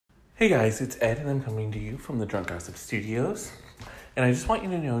Hey guys, it's Ed and I'm coming to you from the Drunk Gossip Studios. And I just want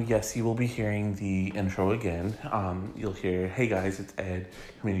you to know, yes, you will be hearing the intro again. You'll hear, hey guys, it's Ed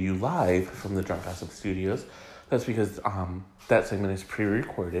coming to you live from the Drunk Gossip Studios. That's because that segment is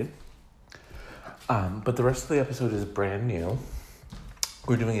pre-recorded. But the rest of the episode is brand new.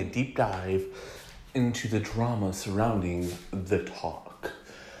 We're doing a deep dive into the drama surrounding The Talk.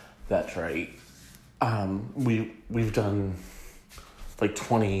 That's right. We've done like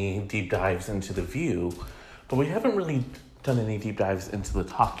 20 deep dives into The View, but we haven't really done any deep dives into The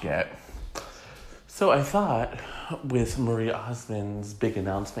Talk yet. So I thought, with Maria Osmond's big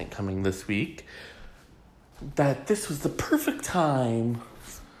announcement coming this week, that this was the perfect time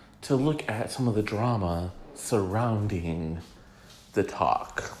to look at some of the drama surrounding The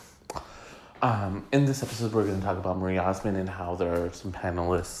Talk. In this episode, we're going to talk about Maria Osmond and how there are some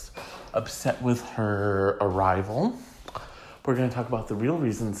panelists upset with her arrival. We're going to talk about the real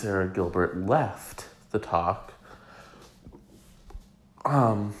reason Sarah Gilbert left The Talk.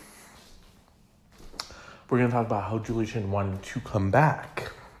 We're going to talk about how Julie Chen wanted to come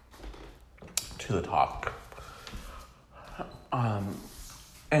back to The Talk.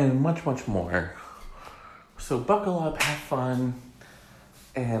 And much, much more. So buckle up, have fun,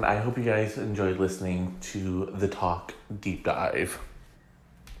 and I hope you guys enjoyed listening to The Talk Deep Dive.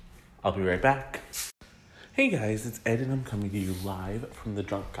 I'll be right back. Hey guys, it's Ed and I'm coming to you live from the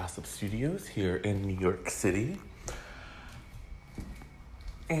Drunk Gossip Studios here in New York City.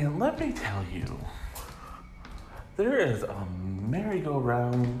 And let me tell you, there is a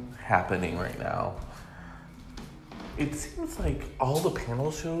merry-go-round happening right now. It seems like all the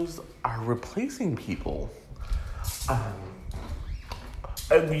panel shows are replacing people.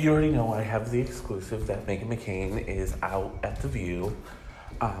 You already know I have the exclusive that Meghan McCain is out at The View.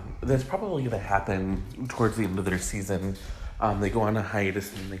 That's probably going to happen towards the end of their season. They go on a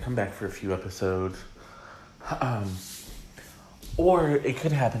hiatus and they come back for a few episodes. Or it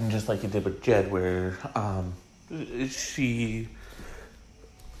could happen just like it did with Jed, where she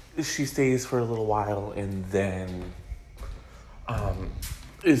stays for a little while and then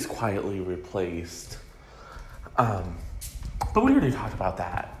is quietly replaced. But we already talked about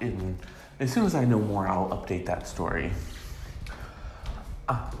that, and as soon as I know more, I'll update that story.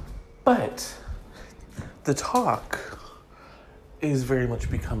 But The Talk is very much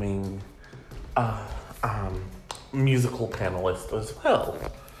becoming a musical panelist as well.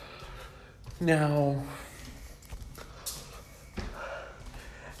 Now,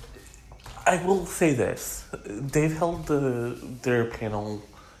 I will say this. They've held their panel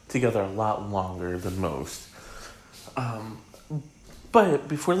together a lot longer than most. But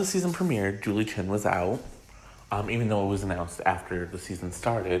before the season premiered, Julie Chen was out. Even though it was announced after the season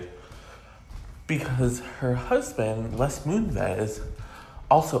started, because her husband, Les Moonves,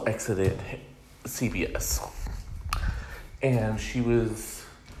 also exited CBS. And she was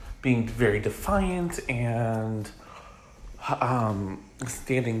being very defiant and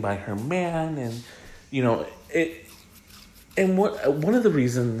standing by her man, and, you know, it. And one of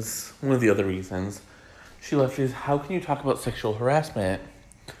the other reasons she left is, how can you talk about sexual harassment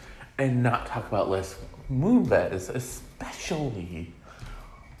and not talk about Les Moonves, especially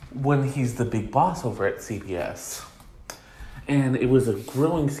when he's the big boss over at CBS. And it was a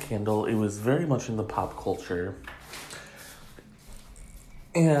growing scandal. It was very much in the pop culture.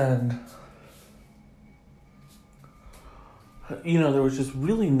 And, you know, there was just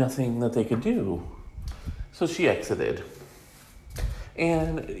really nothing that they could do. So she exited.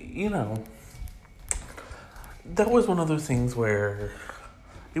 And, you know, that was one of those things where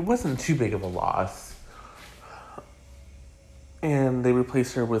it wasn't too big of a loss. And they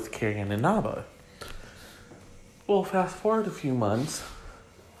replaced her with Carrie-Ann Inaba. Well, fast forward a few months,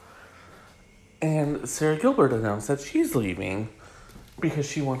 and Sarah Gilbert announced that she's leaving because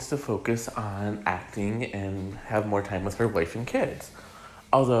she wants to focus on acting and have more time with her wife and kids.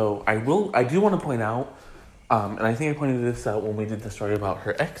 Although, I do want to point out, and I think I pointed this out when we did the story about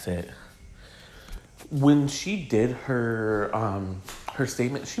her exit, when she did her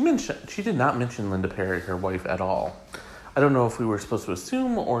statement, she did not mention Linda Perry, her wife, at all. I don't know if we were supposed to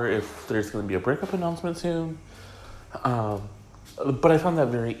assume or if there's going to be a breakup announcement soon. But I found that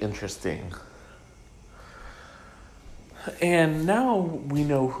very interesting. And now we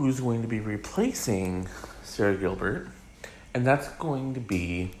know who's going to be replacing Sarah Gilbert. And that's going to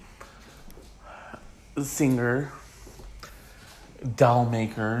be singer, doll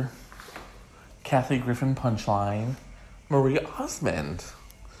maker, Kathy Griffin Punchline, Maria Osmond.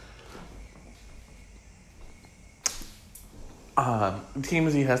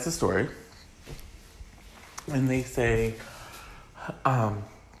 TMZ has the story, and they say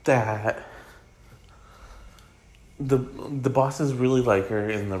that the bosses really like her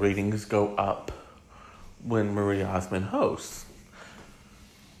and the ratings go up when Marie Osmond hosts,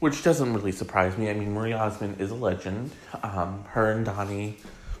 which doesn't really surprise me. I mean, Marie Osmond is a legend. Her and Donnie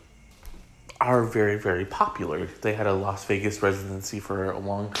are very, very popular. They had a Las Vegas residency for a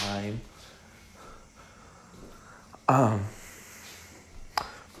long time.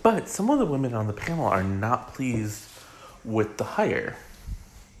 But some of the women on the panel are not pleased with the hire.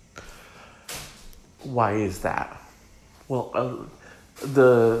 Why is that? Well,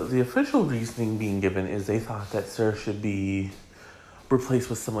 the official reasoning being given is they thought that Sarah should be replaced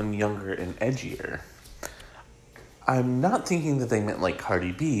with someone younger and edgier. I'm not thinking that they meant like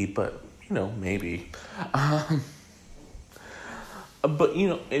Cardi B, but, maybe. But,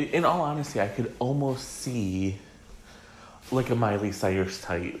 in all honesty, I could almost see like a Miley Cyrus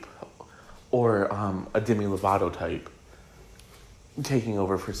type or a Demi Lovato type taking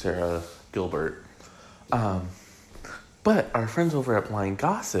over for Sarah Gilbert. But our friends over at Blind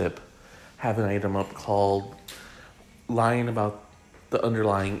Gossip have an item up called Lying About the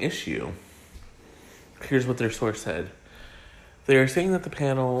Underlying Issue. Here's what their source said. They are saying that the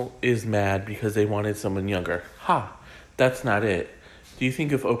panel is mad because they wanted someone younger. That's not it. Do you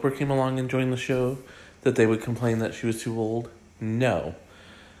think if Oprah came along and joined the show that they would complain that she was too old? No.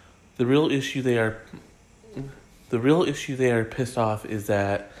 The real issue they are pissed off is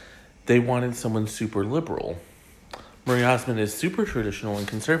that they wanted someone super liberal. Marie Osmond is super traditional and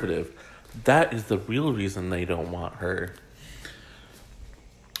conservative. That is the real reason they don't want her.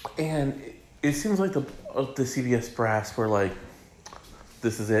 And it seems like the CBS brass were like,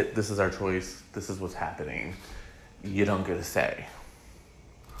 this is it, this is our choice, this is what's happening. You don't get a say.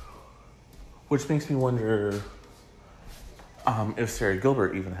 Which makes me wonder if Sarah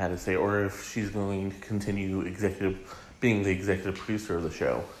Gilbert even had a say, or if she's going to continue being the executive producer of the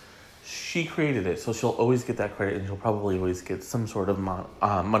show. She created it, so she'll always get that credit, and she'll probably always get some sort of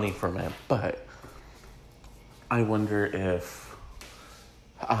money from it. But I wonder if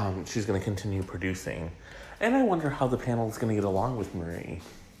she's going to continue producing. And I wonder how the panel is going to get along with Marie.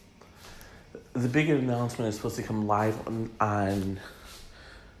 The big announcement is supposed to come live on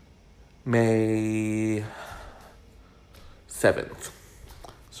May 7th.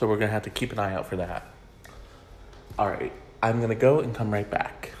 So we're going to have to keep an eye out for that. Alright, I'm going to go and come right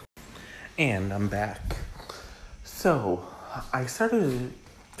back. And I'm back. So, I started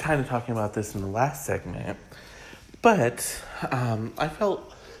kind of talking about this in the last segment, but I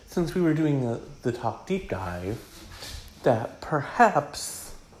felt since we were doing the Talk Deep Dive that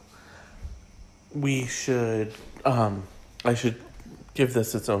perhaps we should, I should give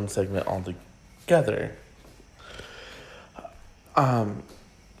this its own segment altogether.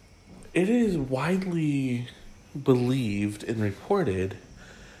 It is widely believed and reported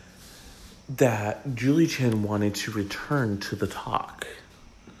that Julie Chen wanted to return to the talk.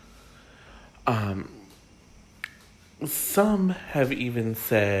 Some have even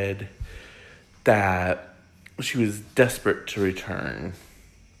said that she was desperate to return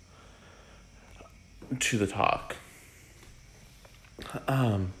to the talk.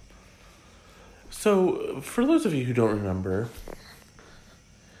 So, for those of you who don't remember,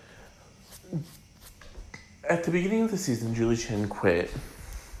 at the beginning of the season, Julie Chen quit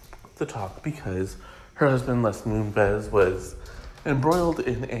the talk because her husband, Les Moonves, was embroiled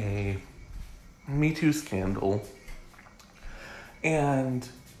in a Me Too scandal. And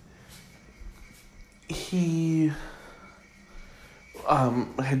he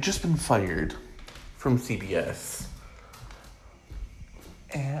had just been fired from CBS.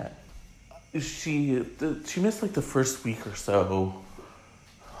 And she missed like the first week or so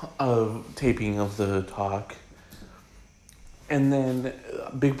of taping of the talk. And then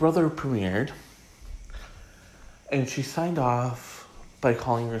Big Brother premiered. And she signed off by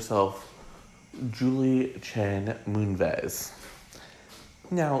calling herself Julie Chen Moonves.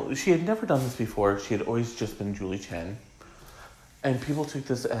 Now, she had never done this before. She had always just been Julie Chen. And people took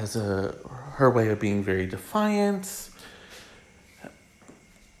this as her way of being very defiant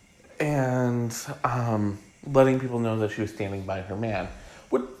and letting people know that she was standing by her man.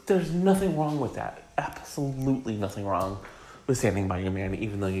 There's nothing wrong with that. Absolutely nothing wrong with standing by your man,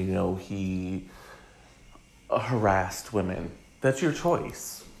 even though you know he harassed women. That's your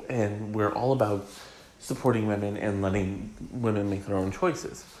choice. And we're all about supporting women and letting women make their own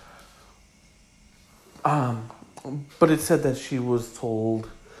choices. But it said that she was told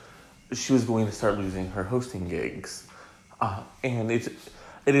she was going to start losing her hosting gigs. And it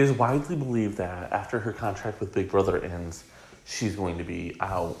is widely believed that after her contract with Big Brother ends, she's going to be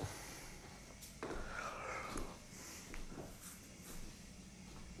out.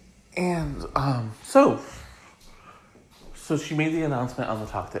 And so she made the announcement on the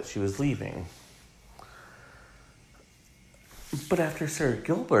talk that she was leaving. But after Sarah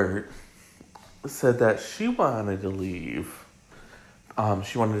Gilbert said that she wanted to leave,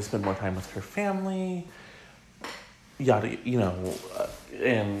 she wanted to spend more time with her family, and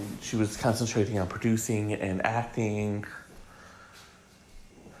she was concentrating on producing and acting.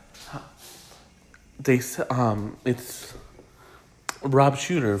 It's Rob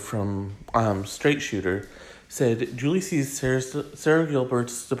Shooter from Straight Shooter said, Julie sees Sarah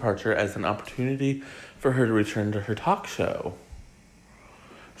Gilbert's departure as an opportunity for her to return to her talk show.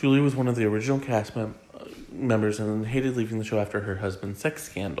 Julie was one of the original cast members and hated leaving the show after her husband's sex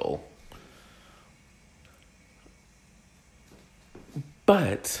scandal.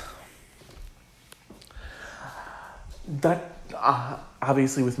 But that,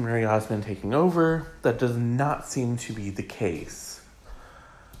 obviously with Mary Osmond taking over, that does not seem to be the case.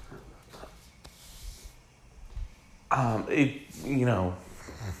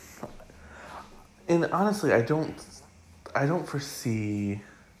 And honestly, I don't foresee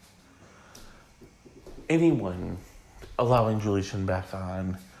anyone allowing Julie Chen back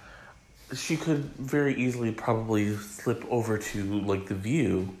on. She could very easily probably slip over to, like, The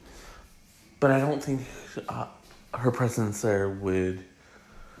View, but I don't think her presence there would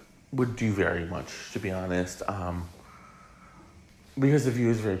do very much, to be honest. Because The View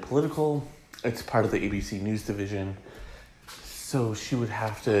is very political. It's part of the ABC News division. So she would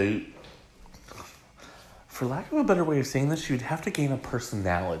have to, for lack of a better way of saying this, she would have to gain a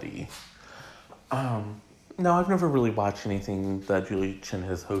personality. Now, I've never really watched anything that Julie Chen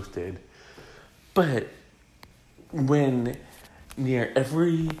has hosted, but when near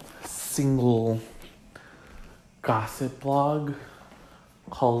every single gossip blog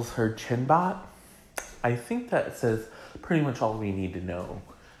calls her Chinbot, I think that says pretty much all we need to know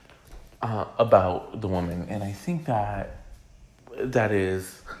about the woman. And I think that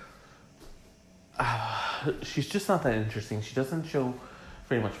is, she's just not that interesting. She doesn't show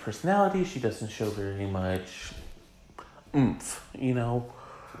very much personality. She doesn't show very much oomph,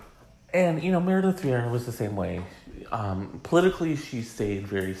 And, Meredith Vieira was the same way. Politically, she stayed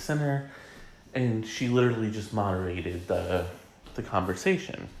very center, and she literally just moderated the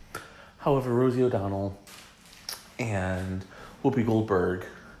conversation. However, Rosie O'Donnell and Whoopi Goldberg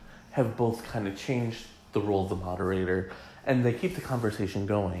have both kind of changed the role of the moderator, and they keep the conversation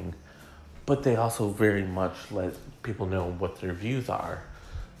going, but they also very much let people know what their views are.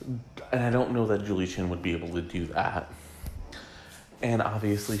 And I don't know that Julie Chen would be able to do that. And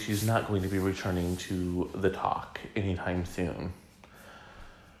obviously, she's not going to be returning to the talk anytime soon.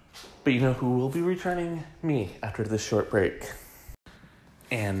 But you know who will be returning? Me, after this short break.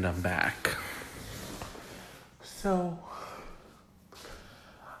 And I'm back. So,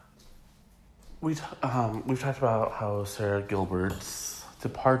 we've talked about how Sarah Gilbert's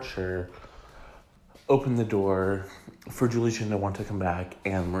departure opened the door for Julie Chen to want to come back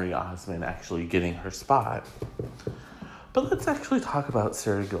and Marie Osmond actually getting her spot. But let's actually talk about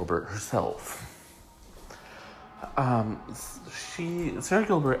Sarah Gilbert herself. Sarah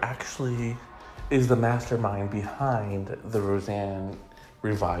Gilbert actually is the mastermind behind the Roseanne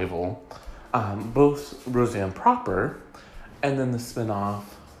revival. Both Roseanne proper and then the spinoff,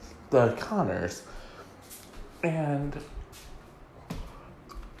 The Conners. And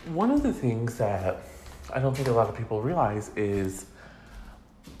one of the things that I don't think a lot of people realize is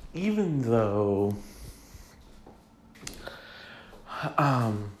even though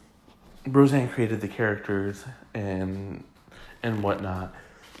Roseanne created the characters and whatnot,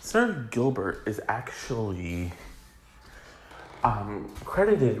 Sarah Gilbert is actually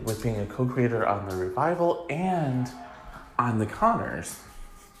credited with being a co-creator on the revival and on The Conners.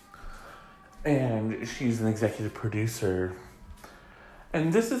 And she's an executive producer.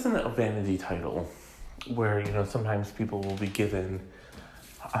 And this isn't a vanity title where, sometimes people will be given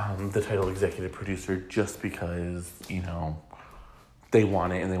the title executive producer just because, they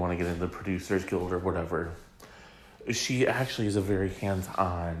want it and they want to get into the Producers Guild or whatever. She actually is a very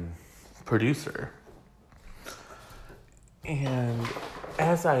hands-on producer. And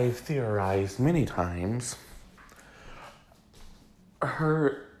as I've theorized many times,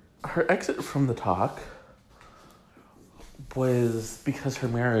 her exit from the talk was because her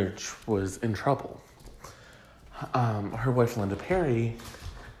marriage was in trouble. Her wife, Linda Perry,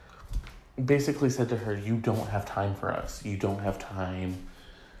 basically said to her, you don't have time for us. You don't have time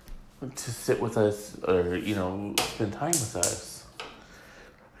to sit with us or, spend time with us.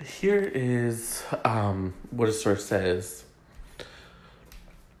 Here is what a source says.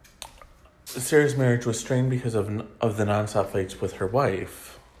 Sarah's marriage was strained because of the nonstop fights with her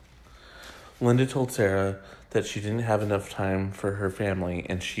wife. Linda told Sarah that she didn't have enough time for her family,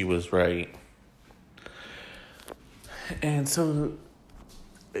 and she was right. And so,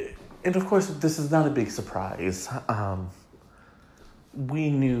 and of course, this is not a big surprise. We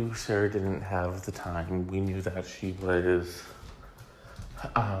knew Sarah didn't have the time. We knew that she was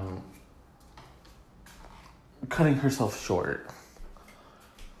cutting herself short.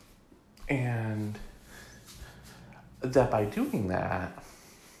 And that by doing that,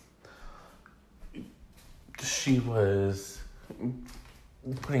 she was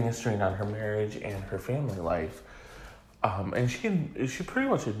putting a strain on her marriage and her family life. And she pretty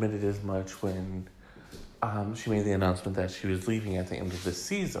much admitted as much when she made the announcement that she was leaving at the end of this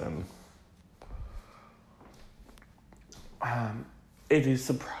season. It is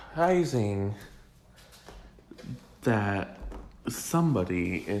surprising that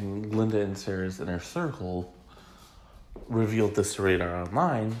somebody in Linda and Sarah's inner circle revealed this to Radar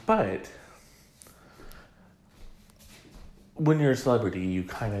Online, but when you're a celebrity, you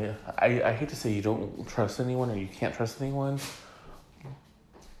kind of, I hate to say you don't trust anyone or you can't trust anyone,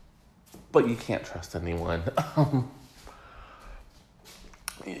 but you can't trust anyone.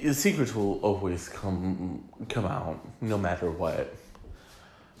 The secrets will always come out, no matter what.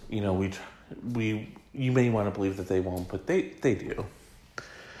 You know, you may want to believe that they won't, but they do.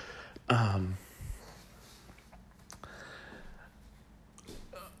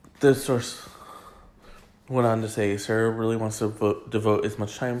 The source went on to say, Sarah really wants to devote as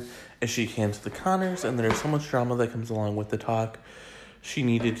much time as she can to the Connors, and there's so much drama that comes along with the talk. She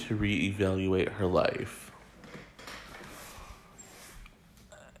needed to reevaluate her life.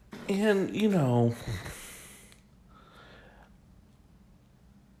 And, you know,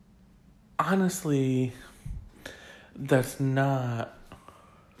 honestly, that's not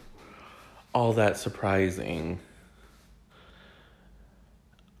all that surprising.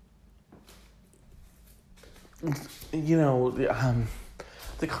 You know,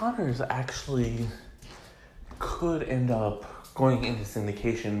 the Connors actually could end up going into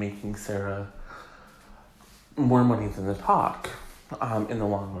syndication, making Sarah more money than the talk in the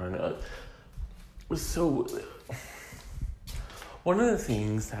long run. So, one of the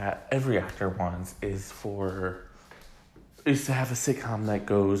things that every actor wants is to have a sitcom that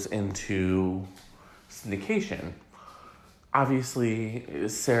goes into syndication. Obviously,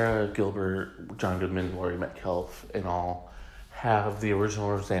 Sarah Gilbert, John Goodman, Laurie Metcalf, and all have the original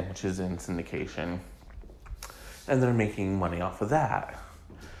Roseanne, which is in syndication. And they're making money off of that.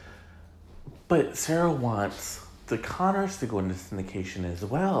 But Sarah wants the Connors to go into syndication as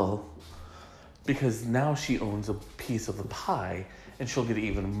well, because now she owns a piece of the pie, and she'll get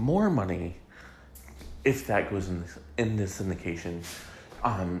even more money if that goes in this syndication.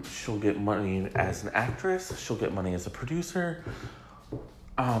 She'll get money as an actress, she'll get money as a producer,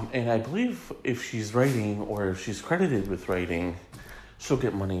 and I believe if she's writing or if she's credited with writing, she'll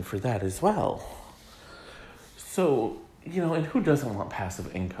get money for that as well. So, you know, and who doesn't want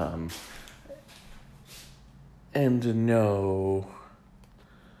passive income? And to know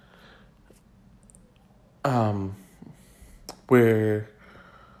where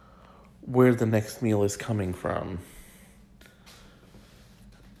the next meal is coming from.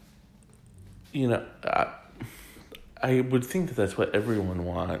 You know, I would think that that's what everyone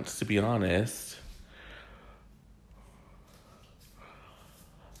wants, to be honest.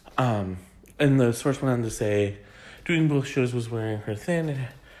 And the source went on to say, doing both shows was wearing her thin and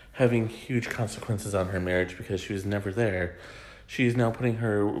having huge consequences on her marriage because she was never there. She is now putting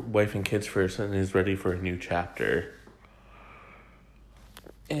her wife and kids first and is ready for a new chapter.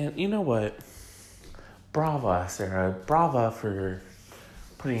 And you know what? Brava, Sarah. Brava for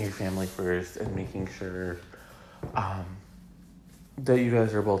putting your family first and making sure that you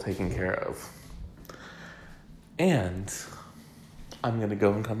guys are well taken care of. And I'm going to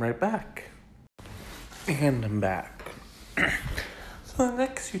go and come right back. And I'm back. So the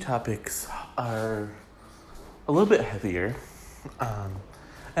next few topics are a little bit heavier. And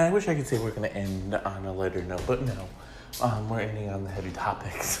I wish I could say we're going to end on a lighter note, but no. We're ending on the heavy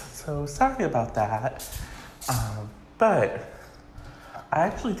topics. So sorry about that. But I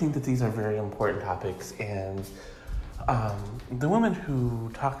actually think that these are very important topics, and the women who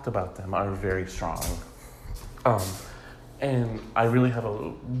talked about them are very strong. And I really have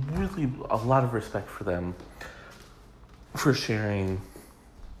a lot of respect for them for sharing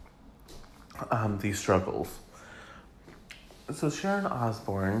these struggles. So Sharon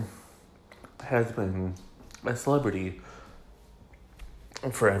Osbourne has been a celebrity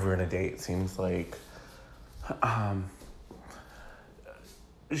forever and a day, it seems like.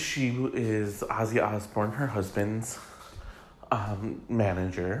 She is Ozzy Osbourne, her husband's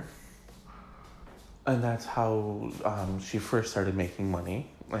manager. And that's how she first started making money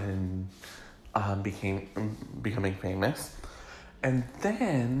and becoming famous. And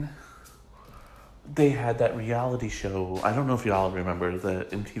then they had that reality show. I don't know if y'all remember the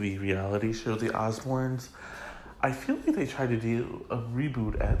MTV reality show, The Osbournes. I feel like they tried to do a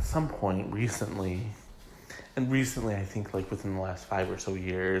reboot at some point recently. And recently, I think like within the last 5 or so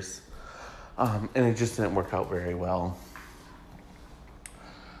years. And it just didn't work out very well.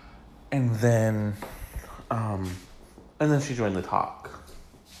 And then she joined The Talk.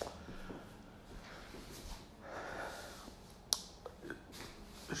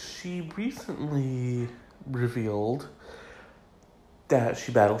 She recently revealed that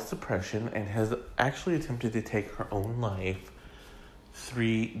she battles depression and has actually attempted to take her own life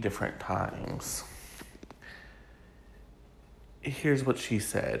 3 different times. Here's what she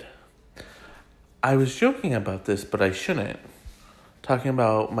said. I was joking about this, but I shouldn't. Talking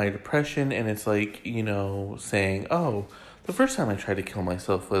about my depression, and it's like, saying, oh, the first time I tried to kill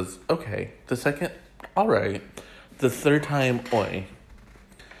myself was okay. The second, all right. The third time, oi.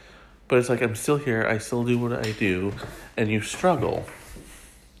 But it's like, I'm still here, I still do what I do, and you struggle.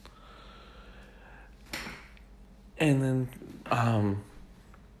 And then,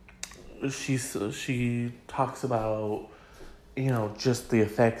 she talks about, just the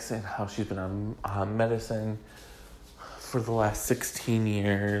effects and how she's been on medicine for the last 16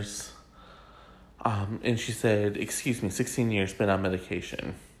 years. And she said, 16 years been on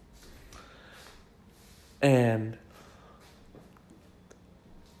medication. And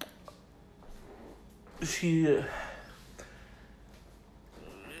she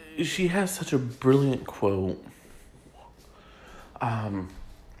has such a brilliant quote that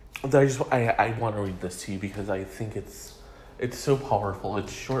I want to read this to you because I think it's so powerful.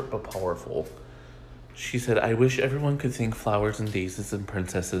 It's short but powerful. She said, I wish everyone could sing flowers and daisies and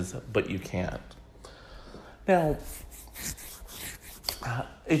princesses, but you can't. Now,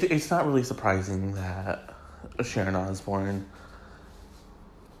 it's not really surprising that Sharon Osbourne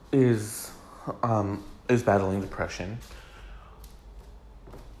is battling depression.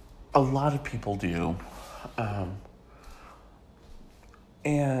 A lot of people do.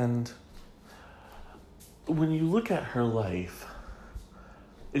 And when you look at her life,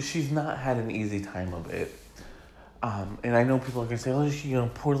 she's not had an easy time of it. And I know people are going to say, oh, she,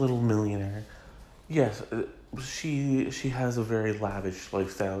 poor little millionaire. Yes, she has a very lavish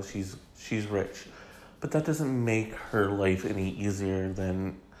lifestyle. She's rich. But that doesn't make her life any easier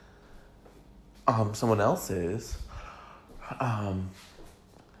than someone else's.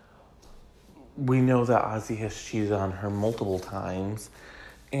 We know that Ozzy has cheated on her multiple times.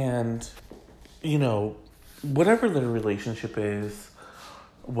 And, whatever their relationship is,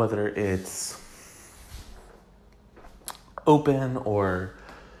 whether it's open or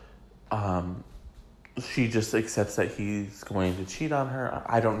she just accepts that he's going to cheat on her,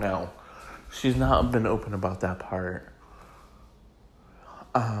 I don't know. She's not been open about that part.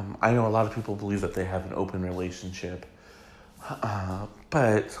 I know a lot of people believe that they have an open relationship,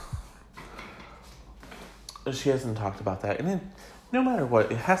 but she hasn't talked about that. And no matter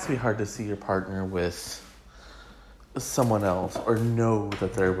what, it has to be hard to see your partner with someone else or know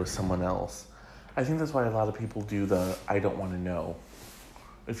that they're with someone else. I think that's why a lot of people do the I don't want to know.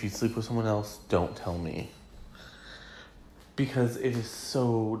 If you sleep with someone else, don't tell me. Because it is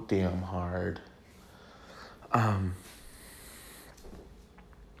so damn hard. And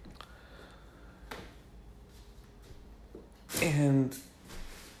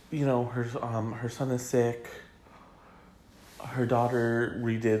her son is sick. Her daughter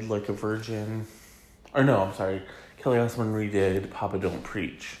redid like a virgin. Or no, I'm sorry. Kelly Osbourne redid Papa Don't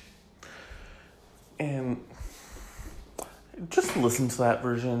Preach. And just listen to that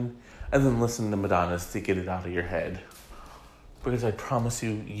version and then listen to Madonna's to get it out of your head. Because I promise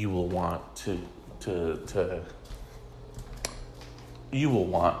you, you will want to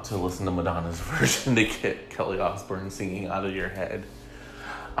listen to Madonna's version to get Kelly Osbourne singing out of your head.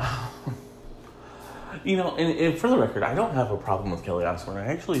 And for the record, I don't have a problem with Kelly Osbourne. I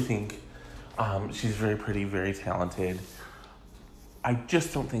actually think she's very pretty, very talented. I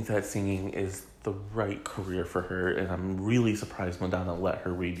just don't think that singing is the right career for her, and I'm really surprised Madonna let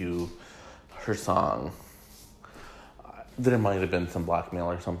her redo her song. There might have been some blackmail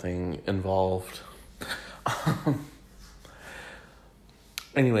or something involved.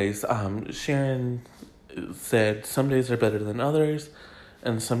 Anyways, Sharon said some days are better than others,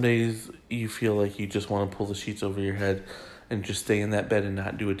 and some days you feel like you just want to pull the sheets over your head and just stay in that bed and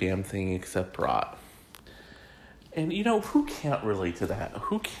not do a damn thing except rot. And, who can't relate to that?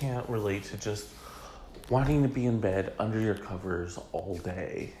 Who can't relate to just wanting to be in bed under your covers all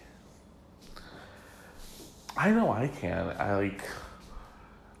day? I know I can.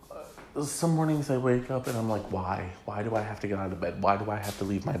 Some mornings I wake up and I'm like, why? Why do I have to get out of bed? Why do I have to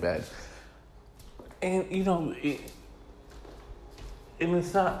leave my bed? And, and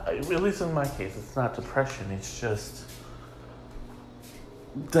it's not, at least in my case, it's not depression. It's just,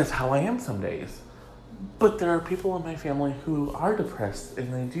 that's how I am some days. But there are people in my family who are depressed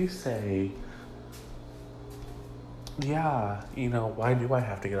and they do say, yeah, why do I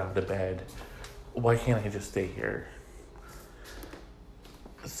have to get out of bed? Why can't I just stay here?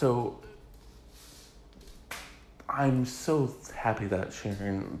 So I'm so happy that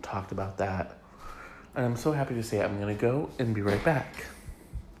Sharon talked about that. And I'm so happy to say I'm going to go and be right back.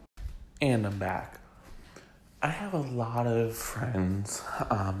 And I'm back. I have a lot of friends,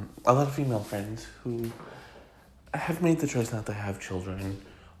 a lot of female friends who have made the choice not to have children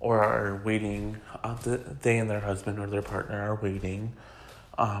or are waiting, they and their husband or their partner are waiting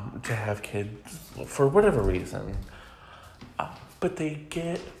to have kids for whatever reason. But they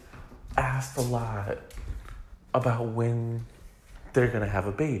get asked a lot about when they're going to have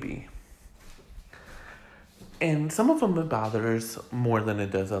a baby. And some of them it bothers more than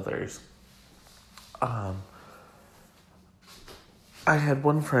it does others. I had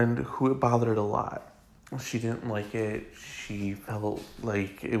one friend who it bothered a lot. She didn't like it. She felt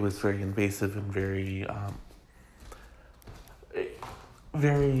like it was very invasive and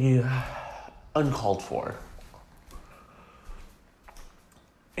very uncalled for.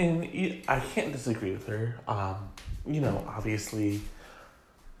 And I can't disagree with her. Obviously,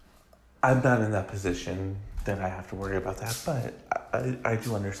 I'm not in that position that I have to worry about that, but I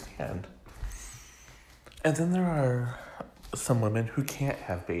do understand. And then there are some women who can't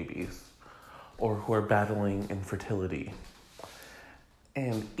have babies or who are battling infertility.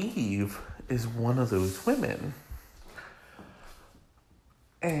 And Eve is one of those women.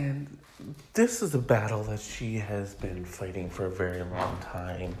 And this is a battle that she has been fighting for a very long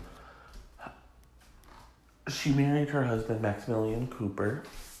time. She married her husband, Maximilian Cooper,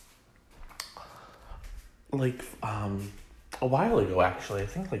 a while ago, actually. I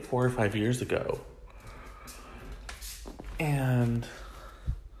think 4 or 5 years ago. And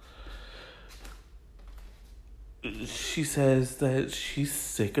she says that she's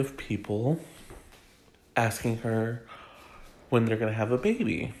sick of people asking her when they're going to have a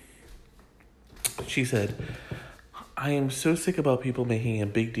baby. She said, I am so sick about people making a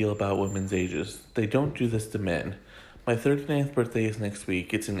big deal about women's ages. They don't do this to men. My 39th birthday is next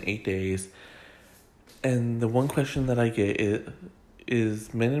week. It's in 8 days. And the one question that I get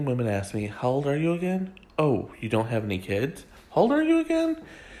is men and women ask me, how old are you again? Oh, you don't have any kids? How old are you again?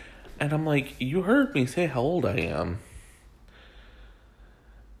 And I'm like, you heard me say how old I am.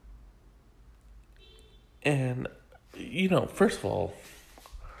 And, first of all,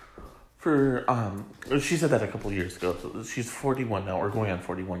 she said that a couple years ago. So she's 41 now, or going on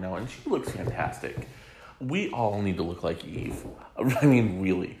 41 now, and she looks fantastic. We all need to look like Eve. I mean,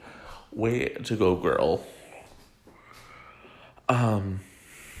 really. Way to go, girl.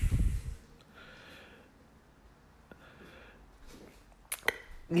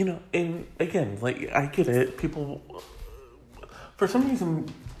 And again, I get it. People, for some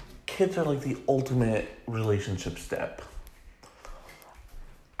reason, kids are the ultimate relationship step.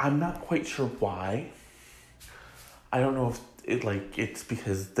 I'm not quite sure why. I don't know if it's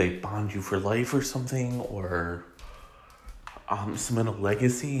because they bond you for life or something, or cement a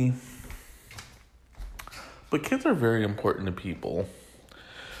legacy. But kids are very important to people.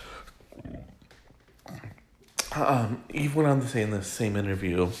 Eve went on to say in this same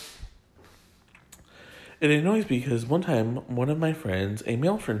interview, it annoys me because one time, one of my friends, a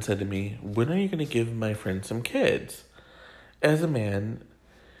male friend, said to me, when are you going to give my friend some kids? As a man,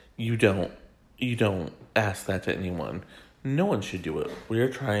 you don't ask that to anyone. No one should do it. We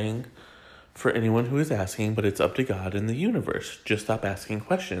are trying for anyone who is asking, but it's up to God and the universe. Just stop asking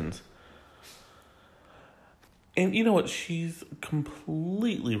questions. And you know what? She's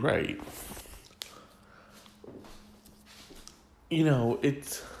completely right.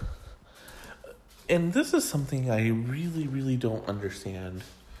 And this is something I really, really don't understand.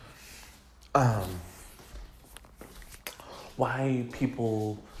 Why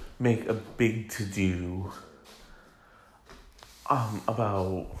people make a big to-do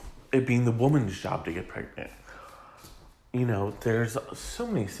about it being the woman's job to get pregnant. There's so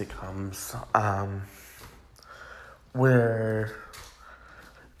many sitcoms where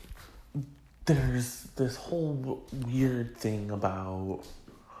there's this whole weird thing about,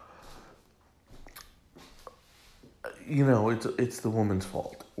 it's the woman's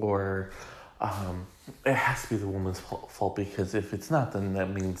fault, or it has to be the woman's fault because if it's not, then that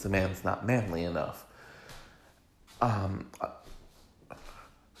means the man's not manly enough. Um,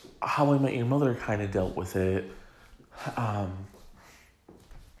 How I Met Your Mother kind of dealt with it.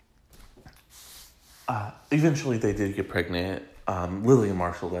 Eventually they did get pregnant. Lily and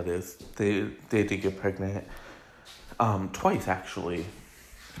Marshall, that is. They did get pregnant. Twice, actually.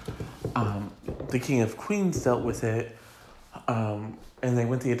 The King of Queens dealt with it. And they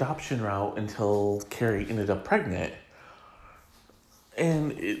went the adoption route until Carrie ended up pregnant.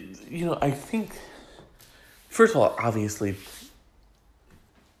 And, I think, first of all, obviously,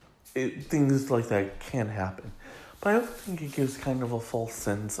 things like that can happen. But I also think it gives kind of a false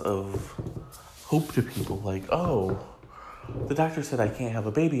sense of hope to people. Like, oh, the doctor said I can't have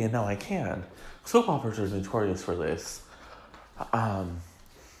a baby and now I can. Soap operas are notorious for this.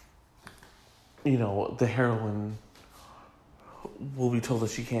 The heroine will be told that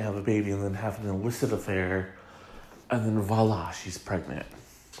she can't have a baby and then have an illicit affair, and then voila, she's pregnant.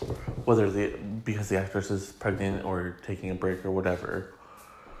 Because the actress is pregnant or taking a break or whatever.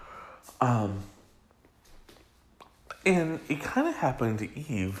 And it kind of happened to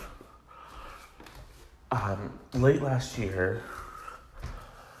Eve. Late last year,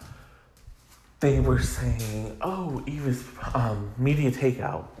 they were saying, oh, Eve is, Media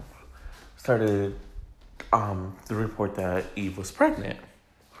Takeout started, the report that Eve was pregnant.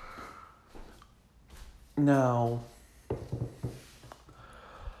 Now,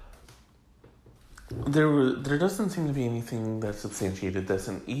 there doesn't seem to be anything that substantiated this,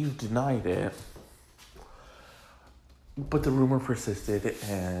 and Eve denied it. But the rumor persisted,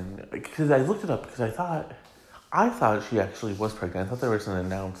 and because I looked it up, because I thought she actually was pregnant. I thought there was an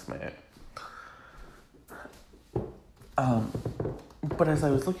announcement. But as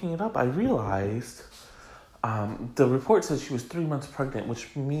I was looking it up, I realized the report says she was 3 months pregnant,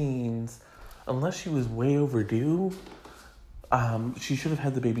 which means unless she was way overdue, she should have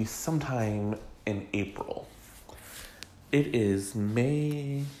had the baby sometime in April. It is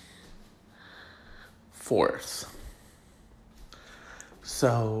May 4th.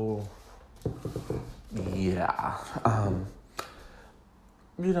 So, yeah.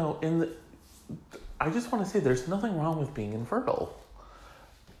 I just want to say there's nothing wrong with being infertile.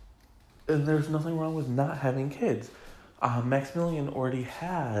 And there's nothing wrong with not having kids. Maximilian already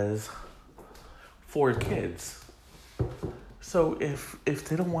has 4 kids. So if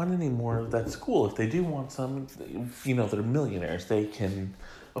they don't want any more, that's cool. If they do want some, they're millionaires. They can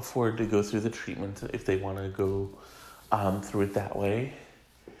afford to go through the treatment if they want to go through it that way.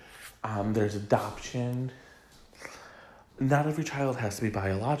 There's adoption. Not every child has to be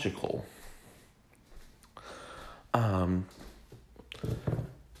biological.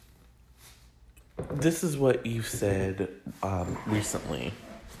 This is what Eve said recently.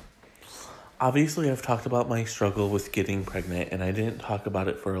 Obviously, I've talked about my struggle with getting pregnant, and I didn't talk about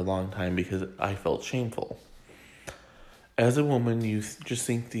it for a long time because I felt shameful. As a woman, you just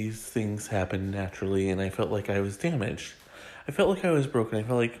think these things happen naturally, and I felt like I was damaged. I felt like I was broken. I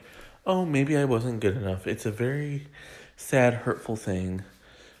felt like, oh, maybe I wasn't good enough. It's a very sad, hurtful thing.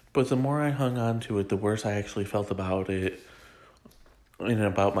 But the more I hung on to it, the worse I actually felt about it and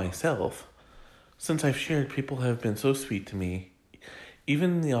about myself. Since I've shared, people have been so sweet to me.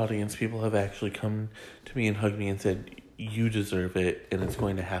 Even in the audience, people have actually come to me and hugged me and said, you deserve it, and it's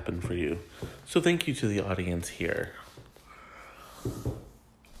going to happen for you. So thank you to the audience here.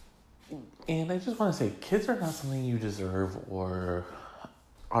 And I just want to say, kids are not something you deserve or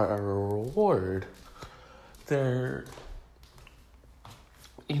are a reward. They're,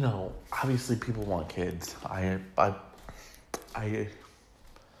 obviously people want kids. I'm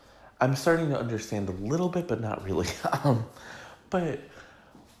starting to understand a little bit, but not really. But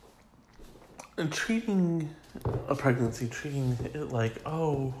treating a pregnancy, treating it like,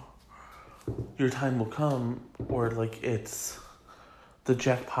 oh, your time will come, or like it's the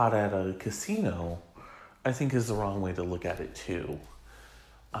jackpot at a casino, I think is the wrong way to look at it too.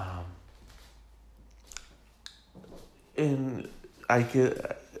 And I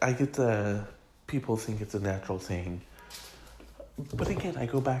get the people think it's a natural thing. But again, I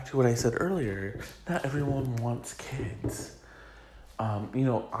go back to what I said earlier. Not everyone wants kids.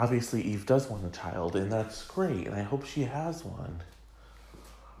 Obviously Eve does want a child, and that's great, and I hope she has one.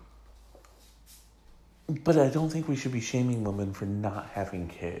 But I don't think we should be shaming women for not having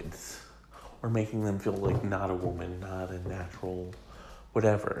kids, or making them feel like not a woman, not a natural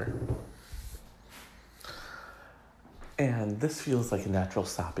whatever. And this feels like a natural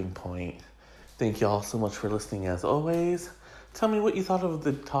stopping point. Thank you all so much for listening as always. Tell me what you thought of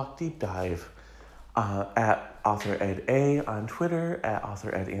the Talk Deep Dive. At Author Ed A on Twitter, at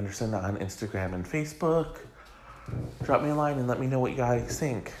Author Ed Anderson on Instagram and Facebook. Drop me a line and let me know what you guys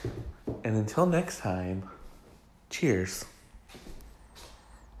think. And until next time, Cheers.